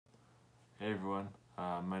Hey everyone,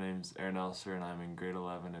 my name's Aaron Elser and I'm in grade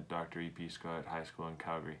 11 at Dr. E.P. Scott High School in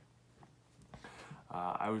Calgary.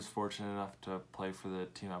 I was fortunate enough to play for the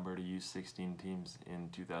Team Alberta U16 teams in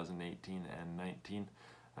 2018 and 19,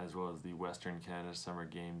 as well as the Western Canada Summer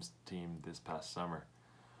Games team this past summer.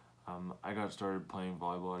 I got started playing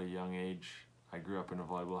volleyball at a young age. I grew up in a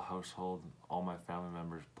volleyball household. All my family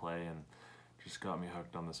members play and just got me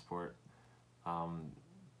hooked on the sport.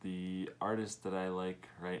 The artist that I like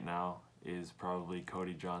right now is probably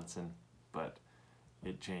Cody Johnson, but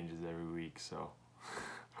it changes every week, so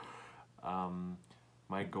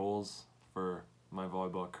my goals for my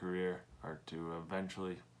volleyball career are to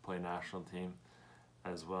eventually play national team,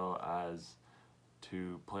 as well as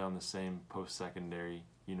to play on the same post-secondary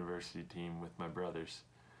university team with my brothers.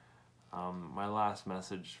 My last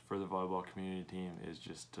message for the volleyball community team is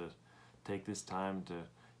just to take this time to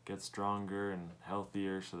get stronger and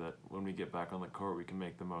healthier so that when we get back on the court we can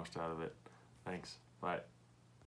make the most out of it. Thanks. Bye.